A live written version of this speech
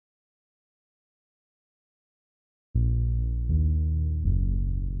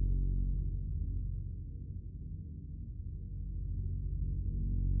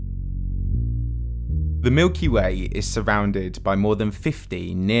The Milky Way is surrounded by more than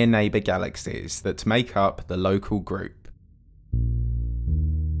 50 near-neighbour galaxies that make up the local group.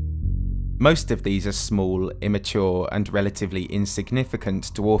 Most of these are small, immature and relatively insignificant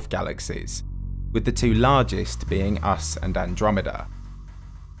dwarf galaxies, with the two largest being us and Andromeda.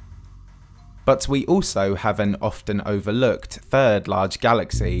 But we also have an often overlooked third large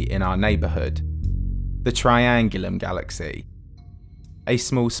galaxy in our neighbourhood, the Triangulum Galaxy, a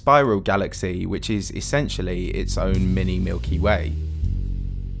small spiral galaxy which is essentially its own mini-Milky Way.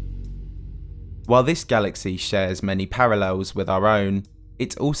 While this galaxy shares many parallels with our own,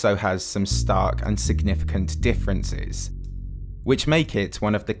 it also has some stark and significant differences, which make it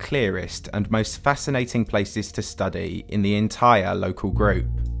one of the clearest and most fascinating places to study in the entire local group.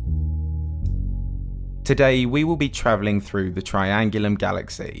 Today we will be travelling through the Triangulum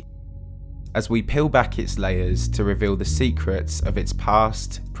Galaxy, as we peel back its layers to reveal the secrets of its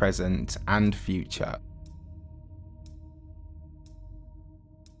past, present, and future.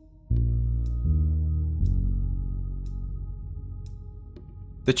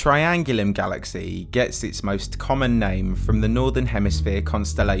 The Triangulum Galaxy gets its most common name from the Northern Hemisphere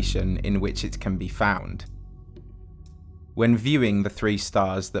constellation in which it can be found. When viewing the three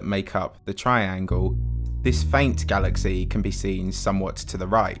stars that make up the triangle, this faint galaxy can be seen somewhat to the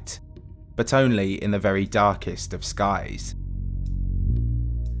right, but only in the very darkest of skies.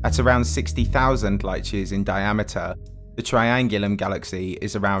 At around 60,000 light-years in diameter, the Triangulum Galaxy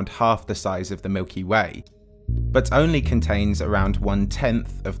is around half the size of the Milky Way, but only contains around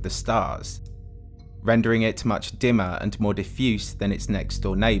 1/10 of the stars, rendering it much dimmer and more diffuse than its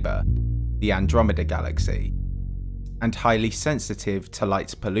next-door neighbour, the Andromeda Galaxy, and highly sensitive to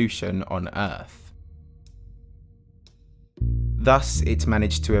light pollution on Earth. Thus, it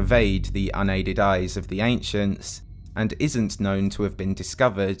managed to evade the unaided eyes of the ancients, and isn't known to have been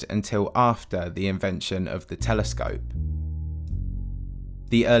discovered until after the invention of the telescope.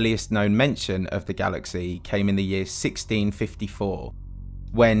 The earliest known mention of the galaxy came in the year 1654,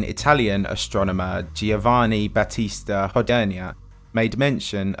 when Italian astronomer Giovanni Battista Hodierna made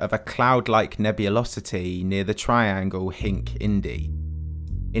mention of a cloud-like nebulosity near the triangle Hinc Indi,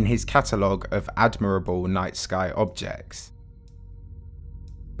 in his catalogue of admirable night sky objects.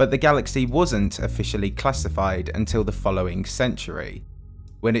 But the galaxy wasn't officially classified until the following century,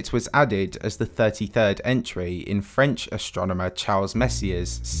 when it was added as the 33rd entry in French astronomer Charles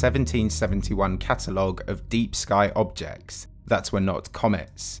Messier's 1771 catalogue of deep sky objects that were not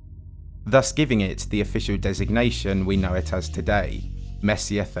comets, thus giving it the official designation we know it as today,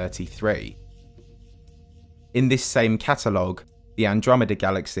 Messier 33. In this same catalogue, the Andromeda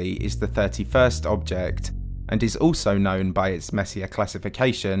Galaxy is the 31st object, and is also known by its Messier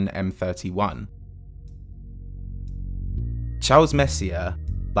classification M31. Charles Messier,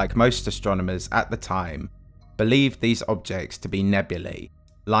 like most astronomers at the time, believed these objects to be nebulae,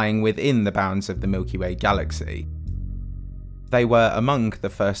 lying within the bounds of the Milky Way galaxy. They were among the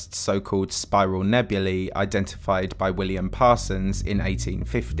first so-called spiral nebulae identified by William Parsons in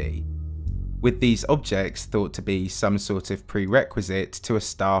 1850, with these objects thought to be some sort of prerequisite to a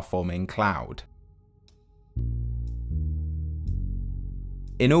star-forming cloud.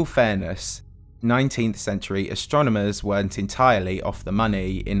 In all fairness, 19th century astronomers weren't entirely off the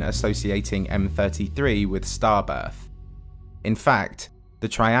money in associating M33 with starbirth. In fact, the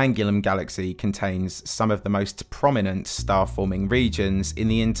Triangulum Galaxy contains some of the most prominent star-forming regions in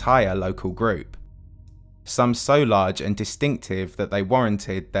the entire local group, some so large and distinctive that they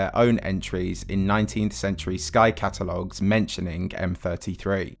warranted their own entries in 19th century sky catalogues mentioning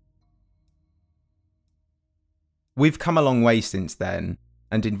M33. We've come a long way since then,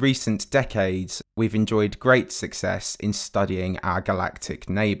 and in recent decades we've enjoyed great success in studying our galactic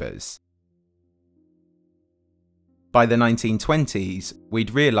neighbours. By the 1920s,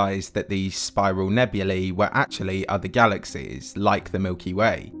 we'd realised that these spiral nebulae were actually other galaxies, like the Milky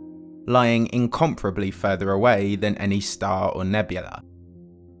Way, lying incomparably further away than any star or nebula.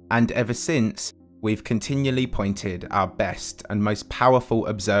 And ever since, we've continually pointed our best and most powerful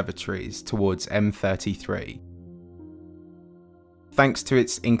observatories towards M33. Thanks to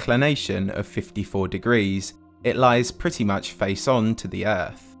its inclination of 54 degrees, it lies pretty much face-on to the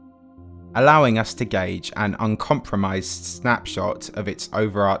Earth, allowing us to gauge an uncompromised snapshot of its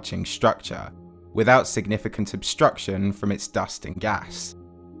overarching structure, without significant obstruction from its dust and gas.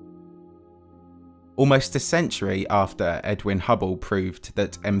 Almost a century after Edwin Hubble proved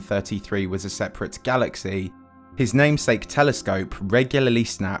that M33 was a separate galaxy, his namesake telescope regularly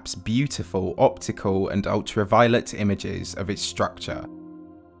snaps beautiful optical and ultraviolet images of its structure.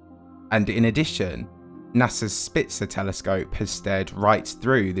 And in addition, NASA's Spitzer telescope has stared right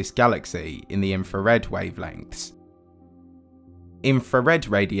through this galaxy in the infrared wavelengths. Infrared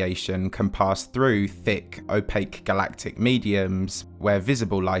radiation can pass through thick, opaque galactic mediums where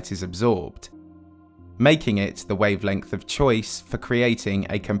visible light is absorbed, making it the wavelength of choice for creating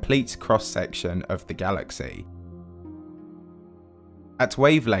a complete cross-section of the galaxy. At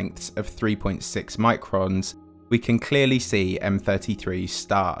wavelengths of 3.6 microns, we can clearly see M33's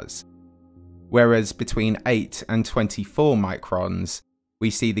stars, whereas between 8 and 24 microns, we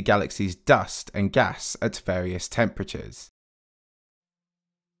see the galaxy's dust and gas at various temperatures.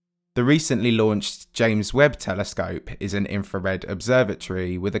 The recently launched James Webb Telescope is an infrared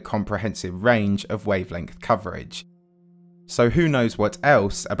observatory with a comprehensive range of wavelength coverage. So who knows what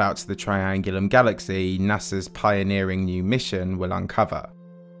else about the Triangulum Galaxy NASA's pioneering new mission will uncover.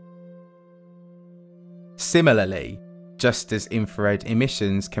 Similarly, just as infrared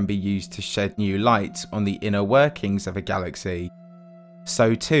emissions can be used to shed new light on the inner workings of a galaxy,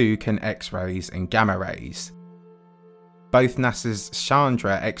 so too can X-rays and gamma rays. Both NASA's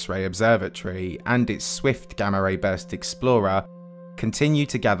Chandra X-ray Observatory and its Swift Gamma Ray Burst Explorer continue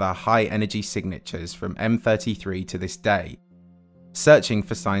to gather high-energy signatures from M33 to this day, searching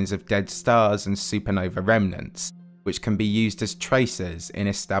for signs of dead stars and supernova remnants, which can be used as tracers in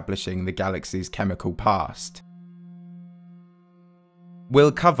establishing the galaxy's chemical past.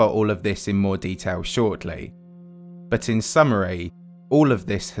 We'll cover all of this in more detail shortly, but in summary, all of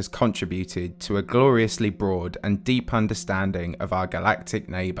this has contributed to a gloriously broad and deep understanding of our galactic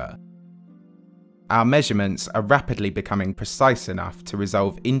neighbour. Our measurements are rapidly becoming precise enough to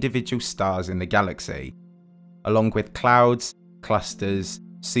resolve individual stars in the galaxy, along with clouds, clusters,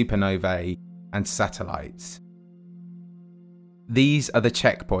 supernovae, and satellites. These are the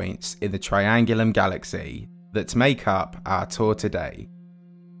checkpoints in the Triangulum Galaxy that make up our tour today.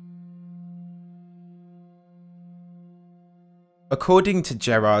 According to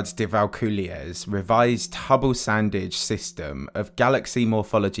Gerard de Vaucoulier's revised Hubble-Sandage system of galaxy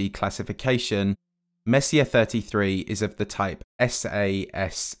morphology classification, Messier 33 is of the type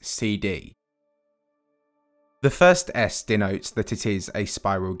SASCD. The first S denotes that it is a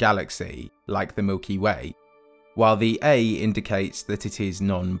spiral galaxy, like the Milky Way, while the A indicates that it is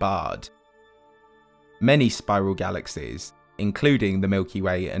non-barred. Many spiral galaxies, including the Milky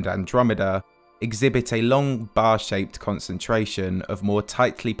Way and Andromeda, exhibit a long bar-shaped concentration of more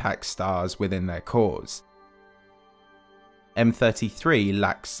tightly packed stars within their cores. M33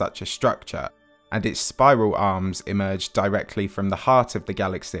 lacks such a structure, and its spiral arms emerge directly from the heart of the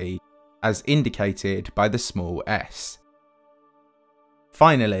galaxy, as indicated by the small s.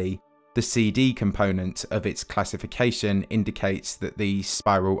 Finally, the CD component of its classification indicates that these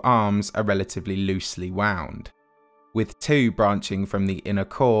spiral arms are relatively loosely wound, with two branching from the inner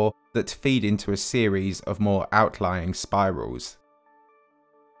core that feed into a series of more outlying spirals.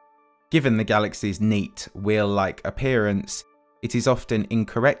 Given the galaxy's neat, wheel-like appearance, it is often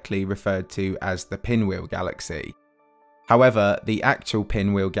incorrectly referred to as the Pinwheel Galaxy. However, the actual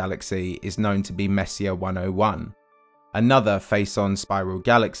Pinwheel Galaxy is known to be Messier 101, another face-on spiral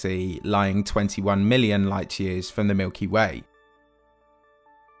galaxy lying 21 million light-years from the Milky Way.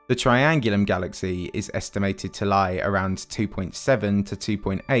 The Triangulum Galaxy is estimated to lie around 2.7 to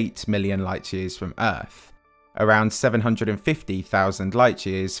 2.8 million light-years from Earth, around 750,000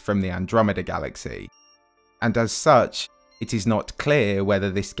 light-years from the Andromeda Galaxy, and as such, it is not clear whether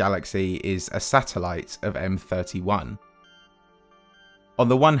this galaxy is a satellite of M31. On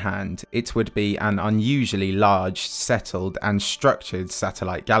the one hand, it would be an unusually large, settled and structured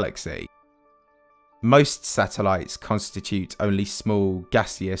satellite galaxy. Most satellites constitute only small,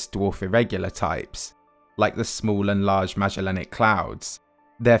 gaseous dwarf irregular types, like the Small and Large Magellanic Clouds.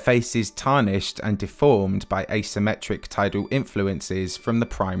 Their face is tarnished and deformed by asymmetric tidal influences from the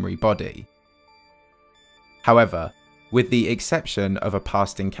primary body. However, with the exception of a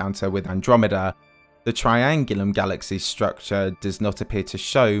past encounter with Andromeda, the Triangulum Galaxy's structure does not appear to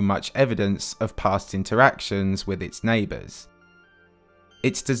show much evidence of past interactions with its neighbours.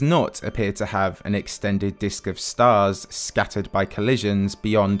 It does not appear to have an extended disk of stars scattered by collisions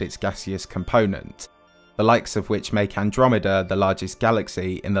beyond its gaseous component, the likes of which make Andromeda the largest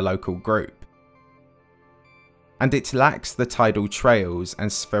galaxy in the local group. And it lacks the tidal trails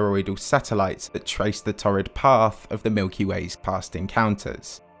and spheroidal satellites that trace the torrid path of the Milky Way's past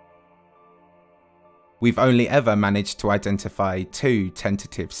encounters. We've only ever managed to identify two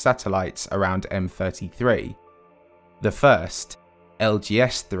tentative satellites around M33. The first,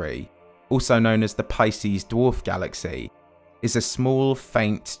 LGS-3, also known as the Pisces Dwarf Galaxy, is a small,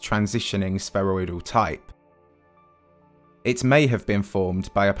 faint, transitioning spheroidal type. It may have been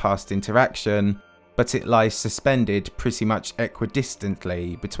formed by a past interaction, but it lies suspended pretty much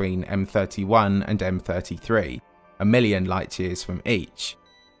equidistantly between M31 and M33, a million light-years from each,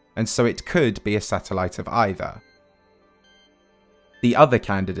 and so it could be a satellite of either. The other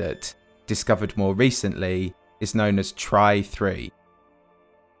candidate, discovered more recently, is known as Tri-3.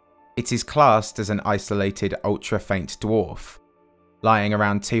 It is classed as an isolated ultra-faint dwarf, lying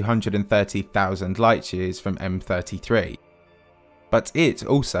around 230,000 light-years from M33, but it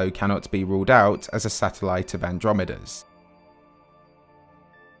also cannot be ruled out as a satellite of Andromeda's.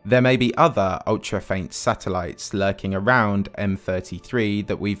 There may be other ultra-faint satellites lurking around M33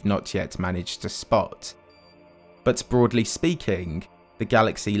 that we've not yet managed to spot, but broadly speaking, the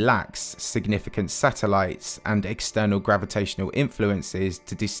galaxy lacks significant satellites and external gravitational influences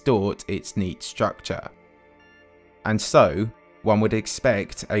to distort its neat structure. And so, one would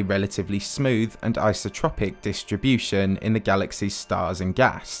expect a relatively smooth and isotropic distribution in the galaxy's stars and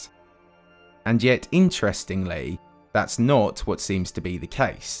gas. And yet, interestingly, that's not what seems to be the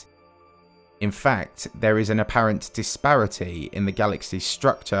case. In fact, there is an apparent disparity in the galaxy's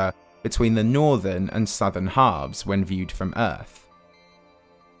structure between the northern and southern halves when viewed from Earth.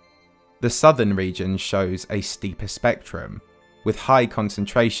 The southern region shows a steeper spectrum, with high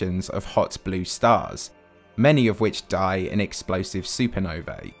concentrations of hot blue stars, many of which die in explosive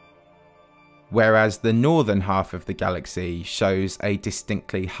supernovae, whereas the northern half of the galaxy shows a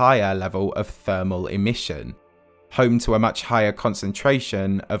distinctly higher level of thermal emission, home to a much higher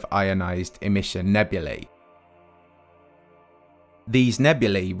concentration of ionized emission nebulae. These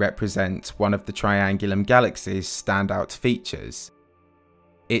nebulae represent one of the Triangulum Galaxy's standout features: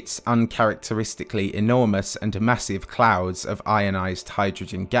 its uncharacteristically enormous and massive clouds of ionized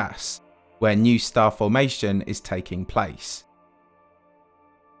hydrogen gas, where new star formation is taking place.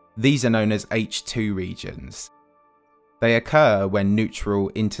 These are known as H2 regions. They occur when neutral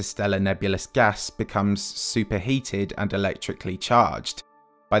interstellar nebulous gas becomes superheated and electrically charged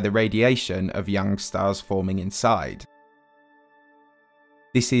by the radiation of young stars forming inside.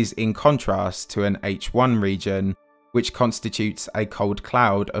 This is in contrast to an H1 region, which constitutes a cold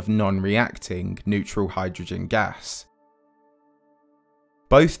cloud of non-reacting neutral hydrogen gas.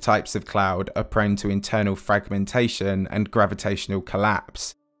 Both types of cloud are prone to internal fragmentation and gravitational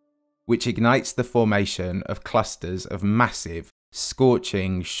collapse, which ignites the formation of clusters of massive,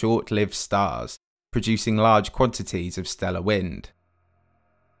 scorching, short-lived stars, producing large quantities of stellar wind.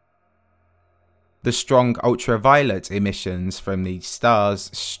 The strong ultraviolet emissions from these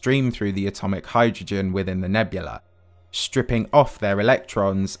stars stream through the atomic hydrogen within the nebula, stripping off their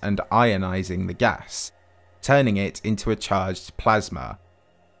electrons and ionizing the gas, turning it into a charged plasma,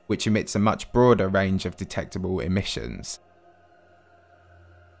 which emits a much broader range of detectable emissions.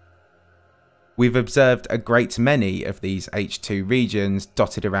 We've observed a great many of these H2 regions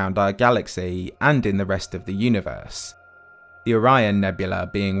dotted around our galaxy and in the rest of the universe, the Orion Nebula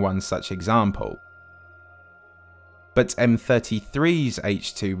being one such example. But M33's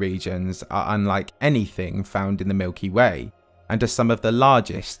H2 regions are unlike anything found in the Milky Way, and are some of the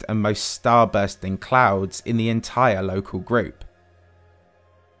largest and most starbursting clouds in the entire local group.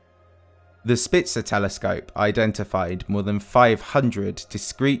 The Spitzer telescope identified more than 500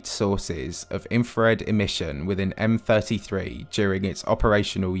 discrete sources of infrared emission within M33 during its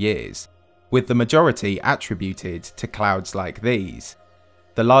operational years, with the majority attributed to clouds like these,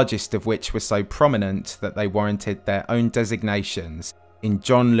 the largest of which were so prominent that they warranted their own designations in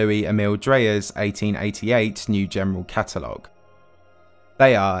John Louis Emile Dreyer's 1888 New General Catalogue.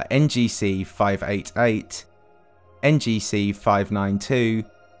 They are NGC 588, NGC 592,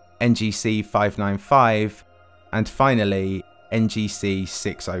 NGC 595, and finally NGC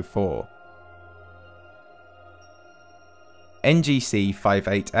 604. NGC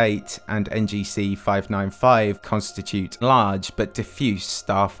 588 and NGC 595 constitute large but diffuse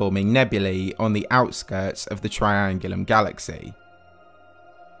star-forming nebulae on the outskirts of the Triangulum Galaxy.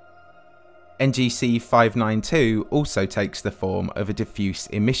 NGC 592 also takes the form of a diffuse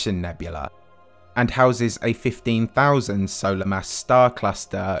emission nebula, and houses a 15,000 solar mass star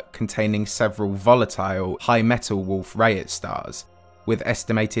cluster containing several volatile high-metal Wolf-Rayet stars, with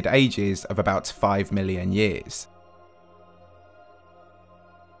estimated ages of about 5 million years.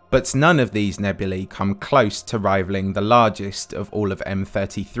 But none of these nebulae come close to rivaling the largest of all of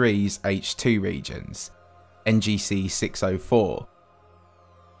M33's H2 regions, NGC 604.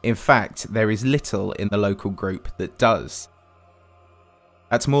 In fact, there is little in the local group that does.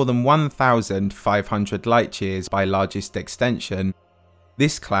 At more than 1,500 light-years by largest extension,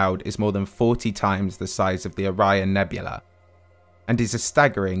 this cloud is more than 40 times the size of the Orion Nebula, and is a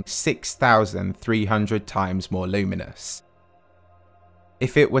staggering 6,300 times more luminous.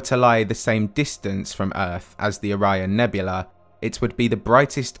 If it were to lie the same distance from Earth as the Orion Nebula, it would be the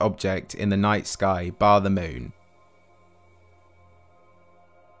brightest object in the night sky bar the Moon.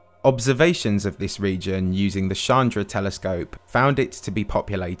 Observations of this region using the Chandra telescope found it to be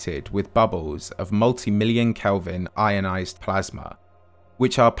populated with bubbles of multi-million Kelvin ionized plasma,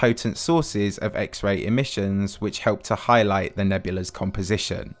 which are potent sources of X-ray emissions which help to highlight the nebula's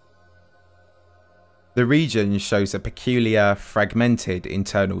composition. The region shows a peculiar, fragmented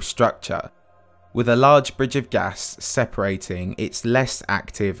internal structure, with a large bridge of gas separating its less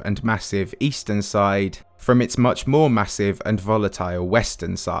active and massive eastern side from its much more massive and volatile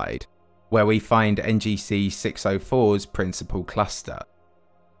western side, where we find NGC 604's principal cluster.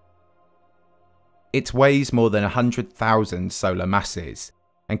 It weighs more than 100,000 solar masses,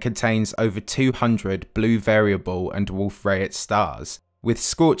 and contains over 200 blue variable and Wolf-Rayet stars, with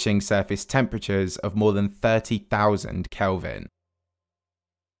scorching surface temperatures of more than 30,000 Kelvin.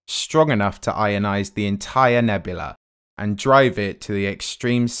 Strong enough to ionize the entire nebula, and drive it to the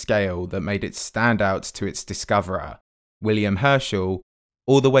extreme scale that made it stand out to its discoverer, William Herschel,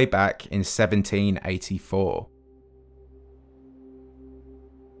 all the way back in 1784.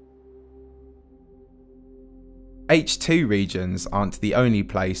 H2 regions aren't the only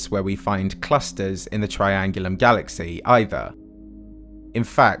place where we find clusters in the Triangulum Galaxy either. In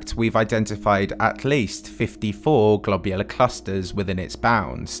fact, we've identified at least 54 globular clusters within its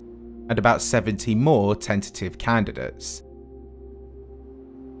bounds, and about 70 more tentative candidates.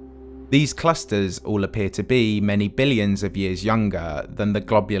 These clusters all appear to be many billions of years younger than the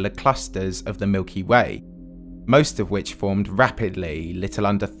globular clusters of the Milky Way, most of which formed rapidly little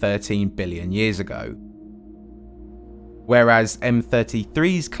under 13 billion years ago. Whereas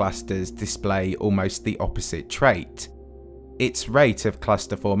M33's clusters display almost the opposite trait. Its rate of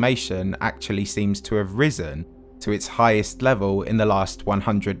cluster formation actually seems to have risen to its highest level in the last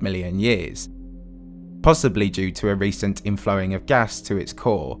 100 million years, possibly due to a recent inflowing of gas to its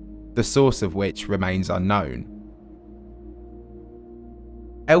core, the source of which remains unknown.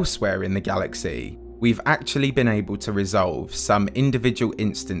 Elsewhere in the galaxy, we've actually been able to resolve some individual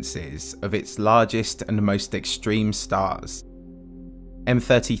instances of its largest and most extreme stars.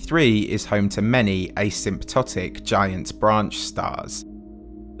 M33 is home to many asymptotic giant branch stars,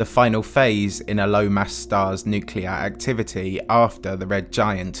 the final phase in a low-mass star's nuclear activity after the red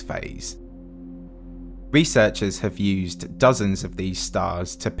giant phase. Researchers have used dozens of these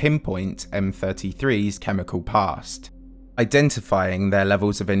stars to pinpoint M33's chemical past, identifying their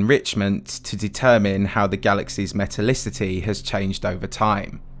levels of enrichment to determine how the galaxy's metallicity has changed over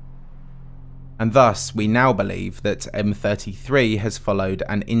time. And thus, we now believe that M33 has followed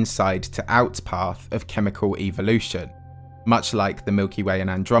an inside-to-out path of chemical evolution, much like the Milky Way and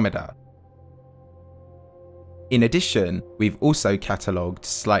Andromeda. In addition, we've also catalogued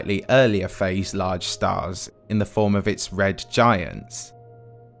slightly earlier phase large stars in the form of its red giants.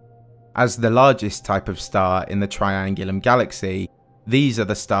 As the largest type of star in the Triangulum Galaxy, these are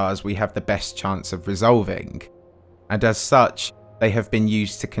the stars we have the best chance of resolving, and as such, they have been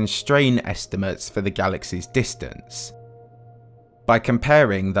used to constrain estimates for the galaxy's distance. By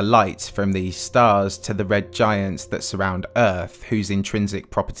comparing the light from these stars to the red giants that surround Earth, whose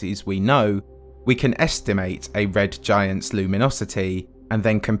intrinsic properties we know, we can estimate a red giant's luminosity and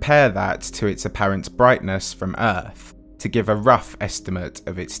then compare that to its apparent brightness from Earth to give a rough estimate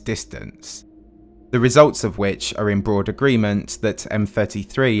of its distance. The results of which are in broad agreement that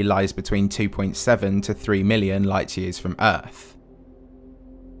M33 lies between 2.7 to 3 million light-years from Earth.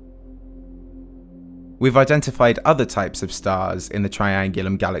 We've identified other types of stars in the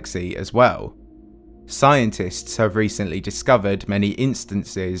Triangulum Galaxy as well. Scientists have recently discovered many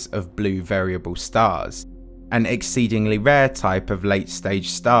instances of blue variable stars, an exceedingly rare type of late-stage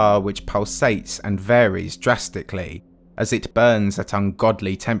star which pulsates and varies drastically as it burns at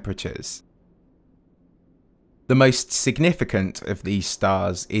ungodly temperatures. The most significant of these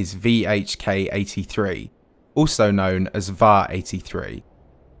stars is VHK83, also known as VAR 83.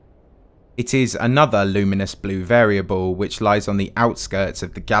 It is another luminous blue variable which lies on the outskirts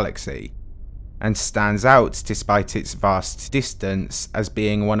of the galaxy, and stands out despite its vast distance as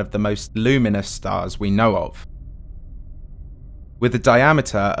being one of the most luminous stars we know of. With a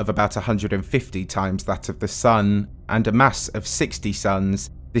diameter of about 150 times that of the Sun and a mass of 60 suns,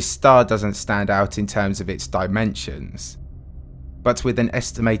 this star doesn't stand out in terms of its dimensions. But with an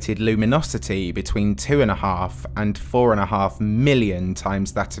estimated luminosity between 2.5 and 4.5 million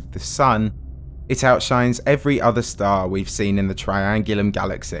times that of the Sun, it outshines every other star we've seen in the Triangulum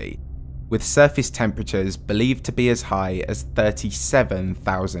Galaxy, with surface temperatures believed to be as high as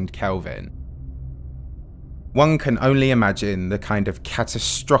 37,000 Kelvin. One can only imagine the kind of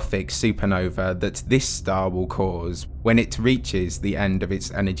catastrophic supernova that this star will cause when it reaches the end of its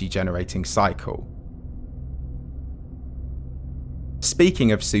energy generating cycle.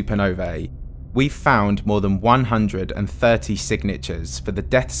 Speaking of supernovae, we've found more than 130 signatures for the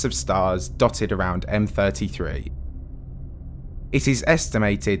deaths of stars dotted around M33. It is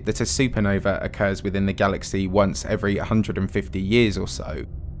estimated that a supernova occurs within the galaxy once every 150 years or so,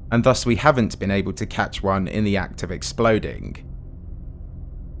 and thus we haven't been able to catch one in the act of exploding.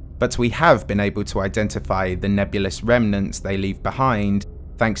 But we have been able to identify the nebulous remnants they leave behind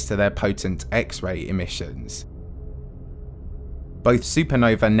thanks to their potent X-ray emissions. Both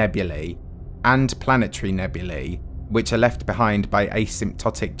supernova nebulae and planetary nebulae, which are left behind by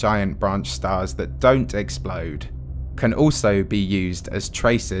asymptotic giant branch stars that don't explode, can also be used as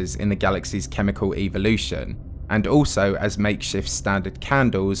tracers in the galaxy's chemical evolution, and also as makeshift standard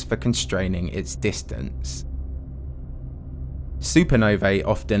candles for constraining its distance. Supernovae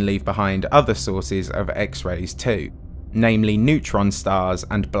often leave behind other sources of X-rays too, namely neutron stars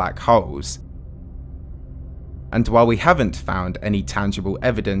and black holes. And while we haven't found any tangible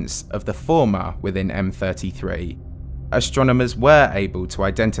evidence of the former within M33, astronomers were able to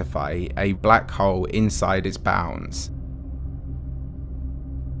identify a black hole inside its bounds.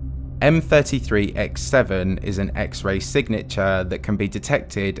 M33X7 is an X-ray signature that can be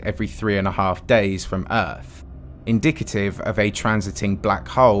detected every 3.5 days from Earth, indicative of a transiting black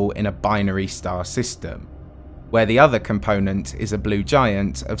hole in a binary star system, where the other component is a blue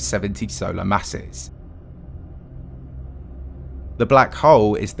giant of 70 solar masses. The black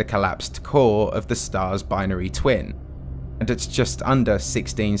hole is the collapsed core of the star's binary twin, and at just under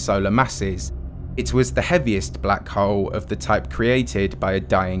 16 solar masses, it was the heaviest black hole of the type created by a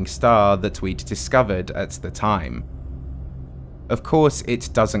dying star that we'd discovered at the time. Of course, it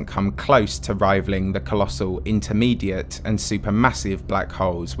doesn't come close to rivaling the colossal intermediate and supermassive black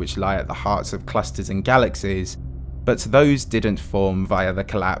holes which lie at the hearts of clusters and galaxies, but those didn't form via the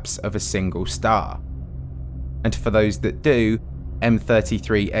collapse of a single star. And for those that do,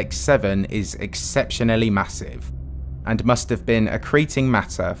 M33X7 is exceptionally massive, and must have been accreting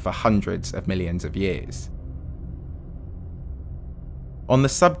matter for hundreds of millions of years. On the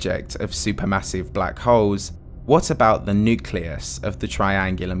subject of supermassive black holes, what about the nucleus of the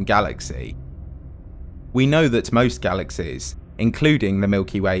Triangulum Galaxy? We know that most galaxies, including the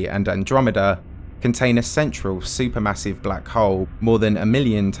Milky Way and Andromeda, contain a central supermassive black hole more than 1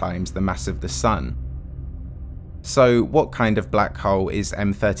 million times the mass of the Sun. So what kind of black hole is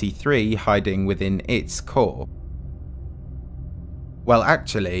M33 hiding within its core? Well,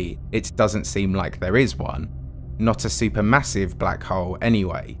 actually, it doesn't seem like there is one, not a supermassive black hole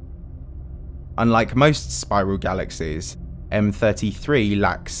anyway. Unlike most spiral galaxies, M33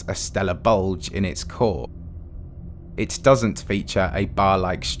 lacks a stellar bulge in its core. It doesn't feature a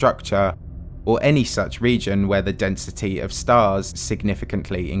bar-like structure, or any such region where the density of stars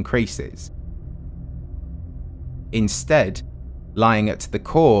significantly increases. Instead, lying at the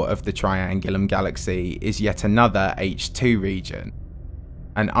core of the Triangulum Galaxy is yet another H2 region,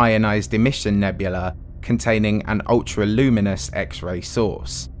 an ionized emission nebula containing an ultra-luminous X-ray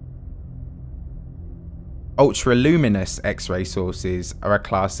source. Ultra-luminous X-ray sources are a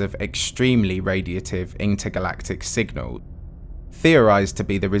class of extremely radiative intergalactic signals, theorized to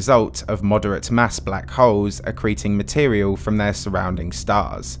be the result of moderate mass black holes accreting material from their surrounding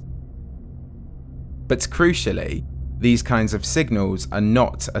stars. But crucially, these kinds of signals are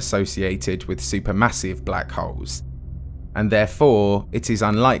not associated with supermassive black holes, and therefore it is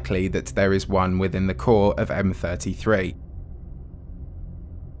unlikely that there is one within the core of M33.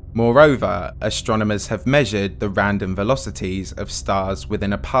 Moreover, astronomers have measured the random velocities of stars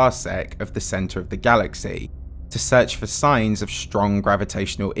within a parsec of the centre of the galaxy to search for signs of strong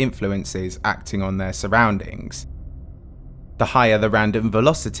gravitational influences acting on their surroundings. The higher the random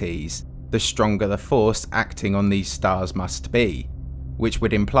velocities, the stronger the force acting on these stars must be, which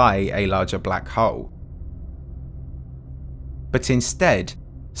would imply a larger black hole. But instead,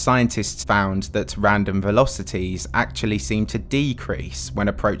 scientists found that random velocities actually seem to decrease when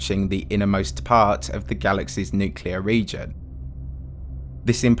approaching the innermost part of the galaxy's nuclear region.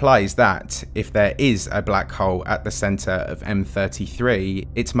 This implies that, if there is a black hole at the centre of M33,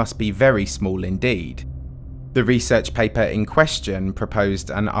 it must be very small indeed. The research paper in question proposed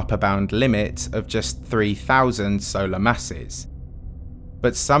an upper bound limit of just 3,000 solar masses,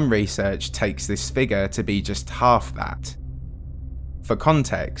 but some research takes this figure to be just half that. For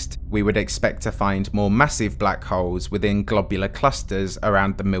context, we would expect to find more massive black holes within globular clusters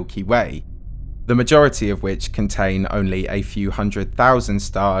around the Milky Way, the majority of which contain only a few 100,000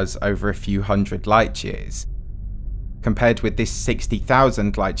 stars over a few hundred light years, compared with this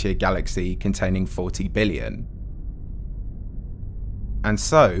 60,000 light-year galaxy containing 40 billion. And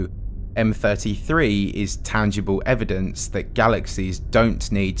so, M33 is tangible evidence that galaxies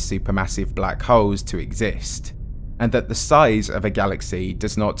don't need supermassive black holes to exist, and that the size of a galaxy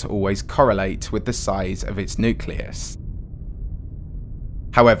does not always correlate with the size of its nucleus.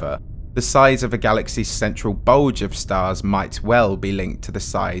 However, the size of a galaxy's central bulge of stars might well be linked to the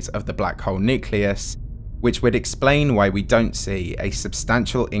size of the black hole nucleus, which would explain why we don't see a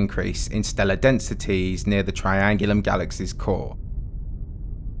substantial increase in stellar densities near the Triangulum Galaxy's core.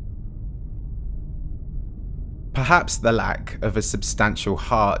 Perhaps the lack of a substantial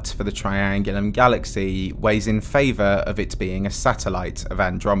heart for the Triangulum Galaxy weighs in favour of it being a satellite of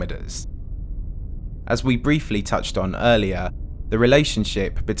Andromeda's. As we briefly touched on earlier, the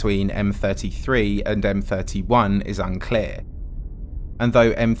relationship between M33 and M31 is unclear, and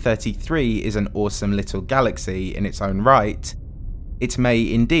though M33 is an awesome little galaxy in its own right, it may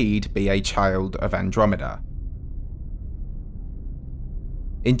indeed be a child of Andromeda.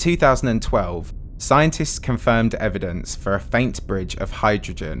 In 2012, scientists confirmed evidence for a faint bridge of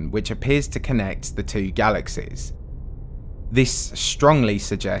hydrogen which appears to connect the two galaxies. This strongly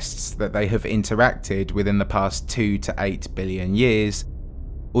suggests that they have interacted within the past 2 to 8 billion years,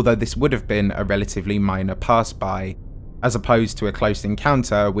 although this would have been a relatively minor pass-by, as opposed to a close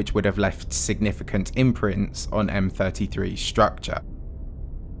encounter which would have left significant imprints on M33's structure.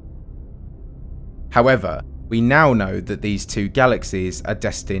 However, we now know that these two galaxies are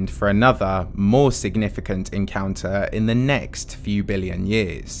destined for another, more significant encounter in the next few billion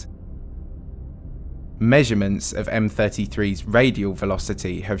years. Measurements of M33's radial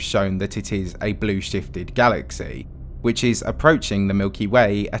velocity have shown that it is a blue-shifted galaxy, which is approaching the Milky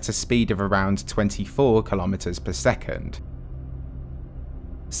Way at a speed of around 24 km per second.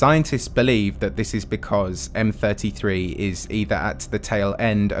 Scientists believe that this is because M33 is either at the tail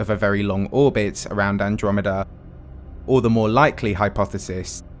end of a very long orbit around Andromeda, or the more likely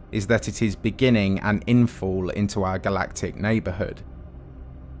hypothesis is that it is beginning an infall into our galactic neighbourhood.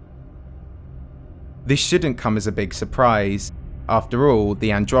 This shouldn't come as a big surprise. After all,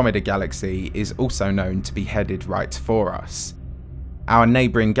 the Andromeda galaxy is also known to be headed right for us. Our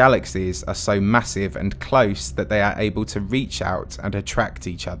neighbouring galaxies are so massive and close that they are able to reach out and attract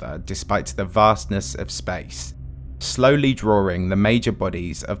each other despite the vastness of space, slowly drawing the major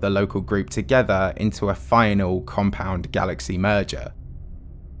bodies of the local group together into a final compound galaxy merger.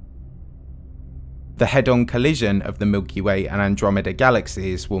 The head-on collision of the Milky Way and Andromeda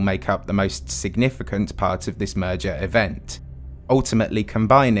galaxies will make up the most significant part of this merger event, ultimately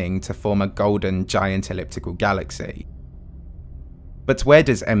combining to form a golden giant elliptical galaxy. But where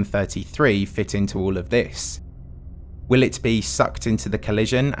does M33 fit into all of this? Will it be sucked into the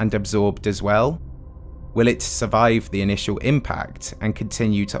collision and absorbed as well? Will it survive the initial impact and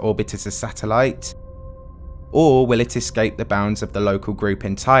continue to orbit as a satellite? Or will it escape the bounds of the local group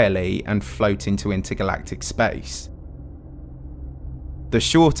entirely and float into intergalactic space? The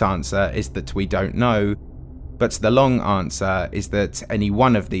short answer is that we don't know, but the long answer is that any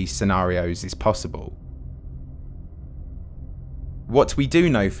one of these scenarios is possible. What we do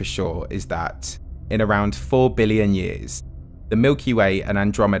know for sure is that, in around 4 billion years, the Milky Way and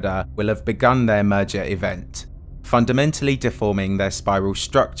Andromeda will have begun their merger event, fundamentally deforming their spiral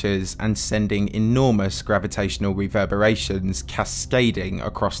structures and sending enormous gravitational reverberations cascading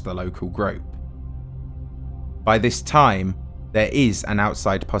across the local group. By this time, there is an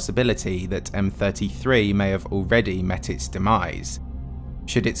outside possibility that M33 may have already met its demise,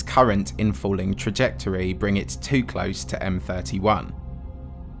 should its current infalling trajectory bring it too close to M31.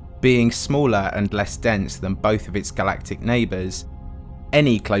 Being smaller and less dense than both of its galactic neighbours,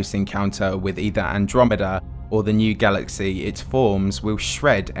 any close encounter with either Andromeda or the new galaxy it forms will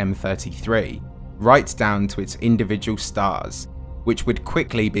shred M33, right down to its individual stars, which would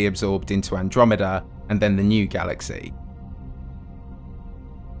quickly be absorbed into Andromeda and then the new galaxy.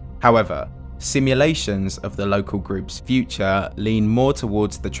 However, simulations of the local group's future lean more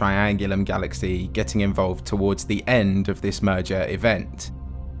towards the Triangulum Galaxy getting involved towards the end of this merger event.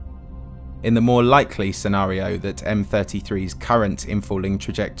 In the more likely scenario that M33's current infalling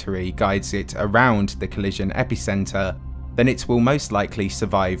trajectory guides it around the collision epicenter, then it will most likely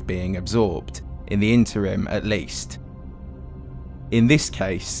survive being absorbed, in the interim at least. In this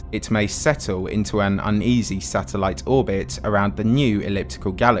case, it may settle into an uneasy satellite orbit around the new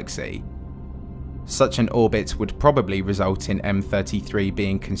elliptical galaxy. Such an orbit would probably result in M33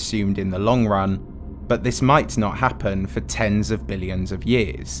 being consumed in the long run, but this might not happen for tens of billions of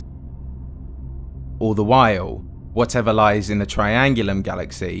years. All the while, Whatever lies in the Triangulum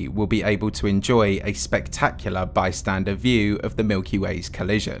Galaxy will be able to enjoy a spectacular bystander view of the Milky Way's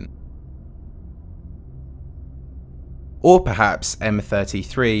collision. Or perhaps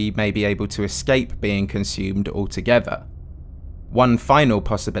M33 may be able to escape being consumed altogether. One final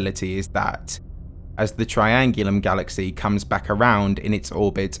possibility is that, as the Triangulum Galaxy comes back around in its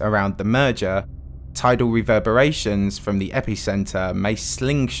orbit around the merger, tidal reverberations from the epicenter may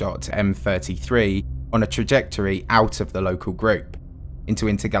slingshot M33 on a trajectory out of the local group, into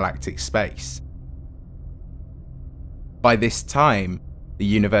intergalactic space. By this time, the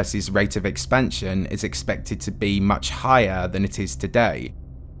universe's rate of expansion is expected to be much higher than it is today,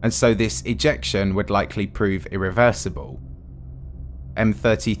 and so this ejection would likely prove irreversible.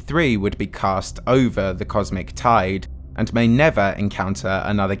 M33 would be cast over the cosmic tide and may never encounter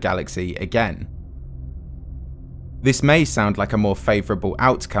another galaxy again. This may sound like a more favourable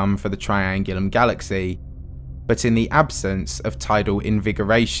outcome for the Triangulum Galaxy, but in the absence of tidal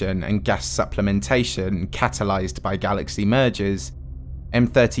invigoration and gas supplementation catalysed by galaxy mergers,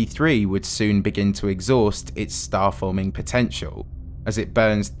 M33 would soon begin to exhaust its star-forming potential as it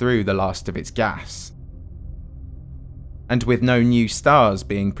burns through the last of its gas. And with no new stars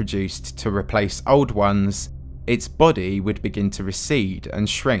being produced to replace old ones, its body would begin to recede and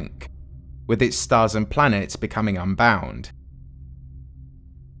shrink, with its stars and planets becoming unbound.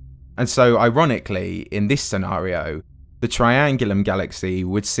 And so, ironically, in this scenario, the Triangulum Galaxy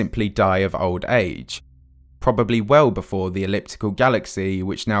would simply die of old age, probably well before the elliptical galaxy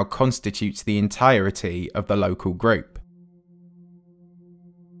which now constitutes the entirety of the local group.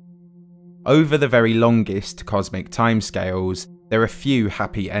 Over the very longest cosmic timescales, there are few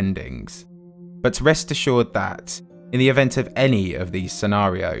happy endings, but rest assured that, in the event of any of these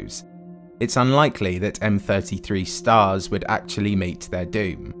scenarios, it's unlikely that M33 stars would actually meet their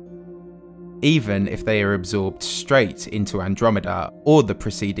doom. Even if they are absorbed straight into Andromeda or the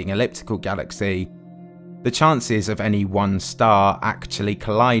preceding elliptical galaxy, the chances of any one star actually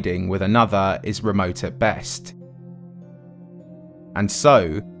colliding with another is remote at best. And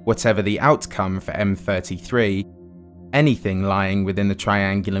so, whatever the outcome for M33, anything lying within the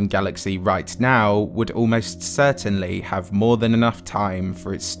Triangulum Galaxy right now would almost certainly have more than enough time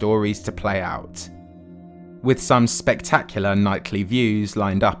for its stories to play out, with some spectacular nightly views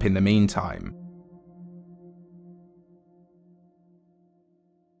lined up in the meantime.